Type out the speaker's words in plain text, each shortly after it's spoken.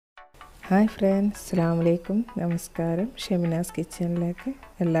Hi friends, അസ്സലാമു അലൈക്കും. നമസ്കാരം. ഷെമിനാസ് കിച്ചണിലേക്ക്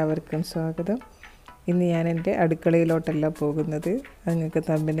എല്ലാവർക്കും സ്വാഗതം. ഇന്ന് ഞാൻ എൻ്റെ അടുക്കളയിലോട്ടല്ല പോകുന്നത്. അത് നിങ്ങൾക്ക്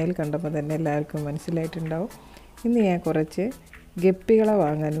തമ്പനയിൽ കണ്ടപ്പോൾ തന്നെ എല്ലാവർക്കും മനസ്സിലായിട്ടുണ്ടാവും. ഇന്ന് ഞാൻ കുറച്ച് ഗപ്പികളെ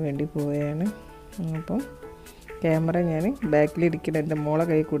വാങ്ങാൻ വേണ്ടി പോവുകയാണ്. അപ്പം ക്യാമറ ഞാൻ ബാക്കിലിരിക്കുന്ന എൻ്റെ മോളെ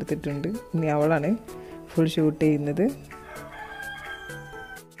കൈ കൊടുത്തിട്ടുണ്ട്. ഇനി അവളാണ് ഫുൾ ഷൂട്ട് ചെയ്യുന്നത്.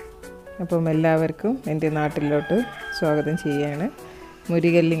 അപ്പം എല്ലാവർക്കും എൻ്റെ നാട്ടിലോട്ട് സ്വാഗതം ചെയ്യുകയാണ്.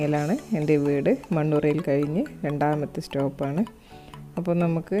 മുരികല്ലിങ്ങിലാണ് എൻ്റെ വീട്. മണ്ണൂറയിൽ കഴിഞ്ഞ് രണ്ടാമത്തെ സ്റ്റോപ്പാണ്. അപ്പോൾ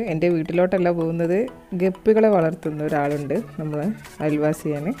നമുക്ക് എൻ്റെ വീട്ടിലോട്ടല്ല പോകുന്നത്. ഗപ്പികളെ വളർത്തുന്ന ഒരാളുണ്ട്, നമ്മൾ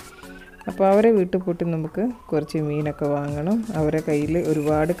അയൽവാസിയാണ്. അപ്പോൾ അവരെ വീട്ടിൽ പോയിട്ട് നമുക്ക് കുറച്ച് മീനൊക്കെ വാങ്ങണം. അവരെ കയ്യിൽ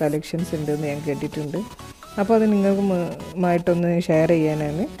ഒരുപാട് കളക്ഷൻസ് ഉണ്ടെന്ന് ഞാൻ കേട്ടിട്ടുണ്ട്. അപ്പോൾ അത് നിങ്ങൾക്കുമായിട്ടൊന്ന് ഷെയർ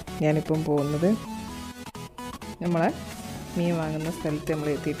ചെയ്യാനാണ് ഞാനിപ്പം പോകുന്നത്. നമ്മളെ മീൻ വാങ്ങുന്ന സ്ഥലത്ത് നമ്മൾ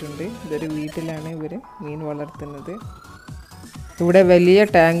എത്തിയിട്ടുണ്ട്. ഇതൊരു വീട്ടിലാണ് ഇവർ മീൻ വളർത്തുന്നത്. ഇവിടെ വലിയ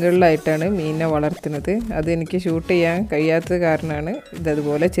ടാങ്കുകളിലായിട്ടാണ് മീനിനെ വളർത്തുന്നത്. അതെനിക്ക് ഷൂട്ട് ചെയ്യാൻ കഴിയാത്തത് കാരണമാണ്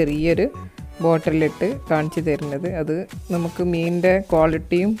ഇതതുപോലെ ചെറിയൊരു ബോട്ടിലിട്ട് കാണിച്ചു തരുന്നത്. അത് നമുക്ക് മീനിൻ്റെ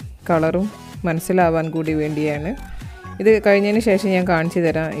ക്വാളിറ്റിയും കളറും മനസ്സിലാവാൻ കൂടി വേണ്ടിയാണ്. ഇത് കഴിഞ്ഞതിന് ശേഷം ഞാൻ കാണിച്ചു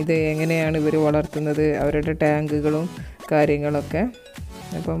തരാം ഇത് എങ്ങനെയാണ് ഇവർ വളർത്തുന്നത്, അവരുടെ ടാങ്കുകളും കാര്യങ്ങളൊക്കെ.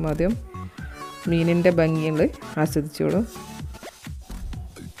 അപ്പം ആദ്യം മീനിൻ്റെ ഭംഗികൾ ആസ്വദിച്ചോളൂ.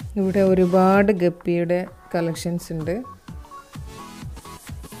 ഇവിടെ ഒരുപാട് ഗപ്പിയുടെ കളക്ഷൻസ് ഉണ്ട്.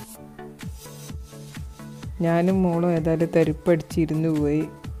 ഞാനും മോളും ഏതായാലും തരിപ്പടിച്ചിരുന്നു പോയി.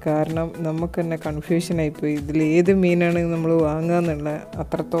 കാരണം നമുക്ക് തന്നെ കൺഫ്യൂഷനായിപ്പോയി, ഇതിലേത് മീനാണ് നമ്മൾ വാങ്ങുകയെന്നുള്ള.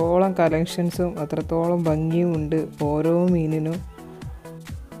 അത്രത്തോളം കളക്ഷൻസും അത്രത്തോളം ഭംഗിയും ഉണ്ട് ഓരോ മീനിനും.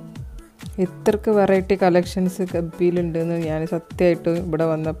 ഇത്രക്ക് വെറൈറ്റി കളക്ഷൻസ് ഗപ്പിയിലുണ്ടെന്ന് ഞാൻ സത്യമായിട്ടും ഇവിടെ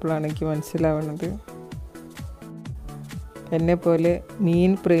വന്നപ്പോഴാണ് എനിക്ക് മനസ്സിലാവുന്നത്. എന്നെപ്പോലെ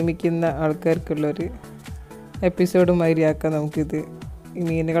മീൻ പ്രേമിക്കുന്ന ആൾക്കാർക്കുള്ളൊരു എപ്പിസോഡ് മാതിരിയാക്കാം നമുക്കിത്. ഈ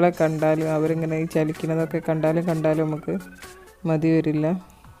മീനുകളെ കണ്ടാലും അവരിങ്ങനെ ഈ ചലിക്കുന്നതൊക്കെ കണ്ടാലും നമുക്ക് മതി വരില്ല.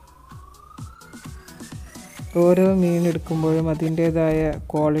 ഓരോ മീൻ എടുക്കുമ്പോഴും അതിൻ്റേതായ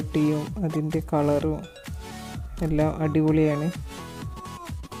ക്വാളിറ്റിയും അതിൻ്റെ കളറും എല്ലാം അടിപൊളിയാണ്.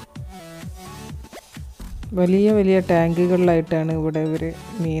 വലിയ വലിയ ടാങ്കുകളിലായിട്ടാണ് ഇവിടെ ഇവർ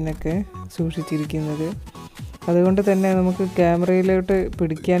മീനൊക്കെ സൂക്ഷിച്ചിരിക്കുന്നത്. അതുകൊണ്ട് തന്നെ നമുക്ക് ക്യാമറയിലോട്ട്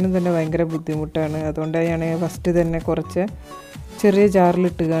പിടിക്കാനും തന്നെ ഭയങ്കര ബുദ്ധിമുട്ടാണ്. അതുകൊണ്ടാണ് ഞാൻ ഫസ്റ്റ് തന്നെ കുറച്ച് ചെറിയ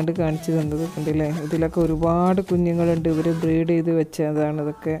ജാറിലിട്ട് കാണിച്ചു തന്നത്. കണ്ടില്ലേ, ഇതിലൊക്കെ ഒരുപാട് കുഞ്ഞുങ്ങളുണ്ട്. ഇവർ ബ്രീഡ് ചെയ്ത് വെച്ചതാണ്.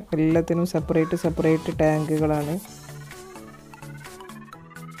 ഇതൊക്കെ എല്ലാത്തിനും സെപ്പറേറ്റ് ടാങ്കുകളാണ്.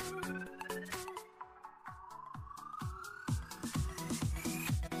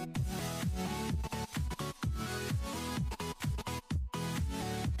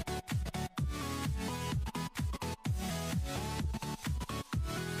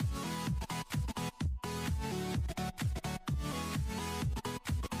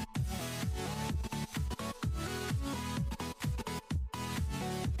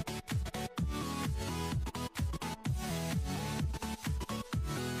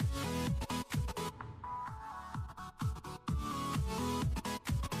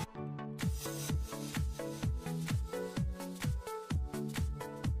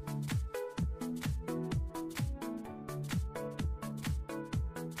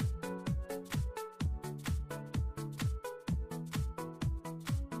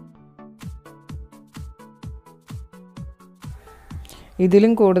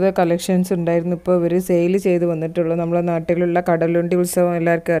 ഇതിലും കൂടുതൽ കളക്ഷൻസ് ഉണ്ടായിരുന്നു. ഇപ്പോൾ ഇവർ സെയിൽ ചെയ്ത് വന്നിട്ടുള്ളൂ. നമ്മളെ നാട്ടിലുള്ള കടലുണ്ടി ഉത്സവം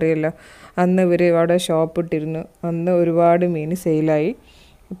എല്ലാവർക്കും അറിയാമല്ലോ. അന്ന് ഇവർ അവിടെ ഷോപ്പ് ഇട്ടിരുന്നു. അന്ന് ഒരുപാട് മീൻ സെയിലായി.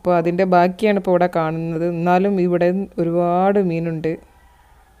 ഇപ്പോൾ അതിൻ്റെ ബാക്കിയാണ് ഇപ്പോൾ ഇവിടെ കാണുന്നത്. എന്നാലും ഇവിടെ ഒരുപാട് മീനുണ്ട്.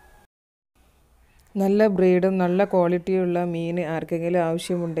 നല്ല ബ്രീഡും നല്ല ക്വാളിറ്റിയുള്ള മീൻ ആർക്കെങ്കിലും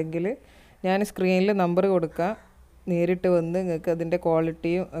ആവശ്യമുണ്ടെങ്കിൽ ഞാൻ സ്ക്രീനിൽ നമ്പർ കൊടുക്കാം. നേരിട്ട് വന്ന് നിങ്ങൾക്ക് അതിൻ്റെ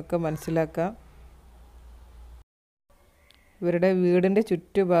ക്വാളിറ്റിയും ഒക്കെ മനസ്സിലാക്കാം. ഇവരുടെ വീടിൻ്റെ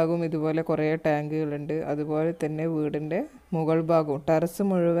ചുറ്റുഭാഗവും ഇതുപോലെ കുറേ ടാങ്കുകളുണ്ട്. അതുപോലെ തന്നെ വീടിൻ്റെ മുകൾ ഭാഗവും ടെറസ്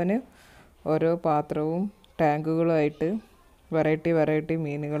മുഴുവന് ഓരോ പാത്രവും ടാങ്കുകളുമായിട്ട് വെറൈറ്റി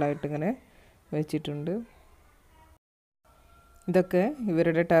മീനുകളായിട്ട് ഇങ്ങനെ വെച്ചിട്ടുണ്ട്. ഇതൊക്കെ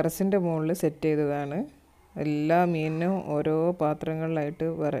ഇവരുടെ ടെറസിൻ്റെ മുകളിൽ സെറ്റ് ചെയ്തതാണ്. എല്ലാ മീനിനും ഓരോ പാത്രങ്ങളിലായിട്ട്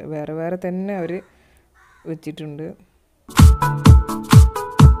വേറെ തന്നെ അവർ വെച്ചിട്ടുണ്ട്.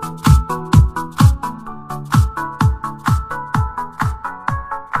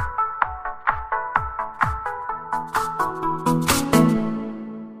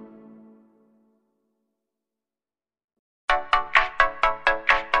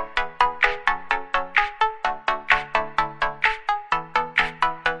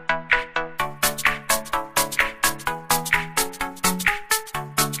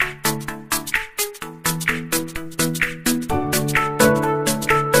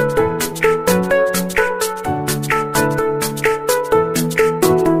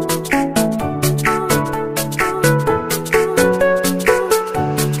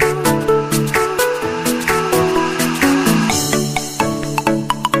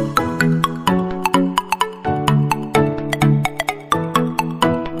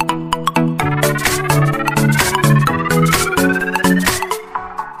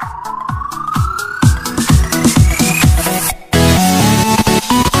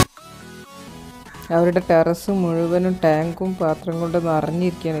 അവരുടെ ടെറസ് മുഴുവനും ടാങ്കും പാത്രം കൊണ്ട്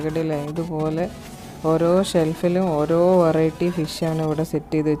നിറഞ്ഞിരിക്കുകയാണ്. കണ്ടില്ലേ, ഇതുപോലെ ഓരോ ഷെൽഫിലും ഓരോ വെറൈറ്റി ഫിഷാണ് ഇവിടെ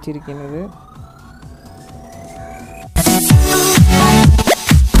സെറ്റ് ചെയ്ത് വെച്ചിരിക്കുന്നത്.